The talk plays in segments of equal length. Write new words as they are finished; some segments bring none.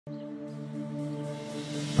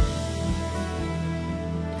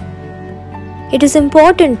It is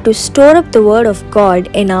important to store up the Word of God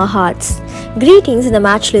in our hearts. Greetings in the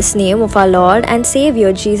matchless name of our Lord and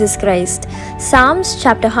Savior Jesus Christ. Psalms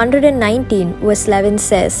chapter 119 verse 11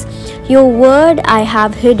 says, "Your word I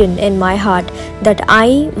have hidden in my heart, that I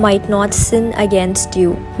might not sin against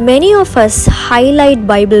you." Many of us highlight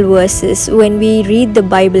Bible verses when we read the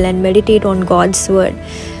Bible and meditate on God's word.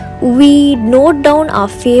 We note down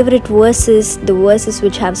our favorite verses, the verses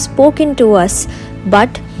which have spoken to us,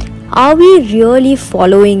 but are we really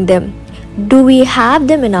following them? Do we have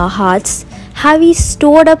them in our hearts? Have we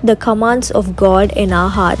stored up the commands of God in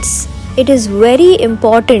our hearts? It is very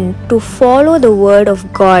important to follow the word of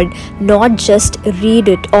God, not just read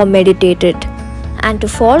it or meditate it. And to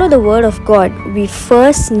follow the word of God, we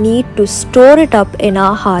first need to store it up in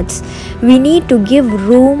our hearts. We need to give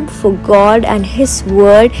room for God and His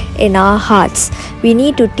word in our hearts. We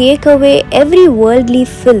need to take away every worldly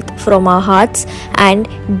filth from our hearts and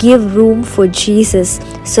give room for Jesus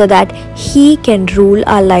so that He can rule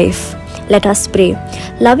our life. Let us pray.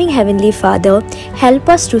 Loving Heavenly Father, help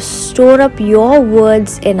us to store up your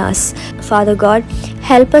words in us. Father God,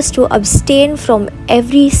 help us to abstain from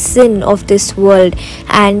every sin of this world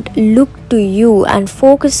and look to you and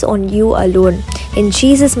focus on you alone. In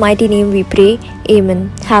Jesus' mighty name we pray.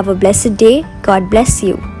 Amen. Have a blessed day. God bless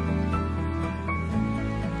you.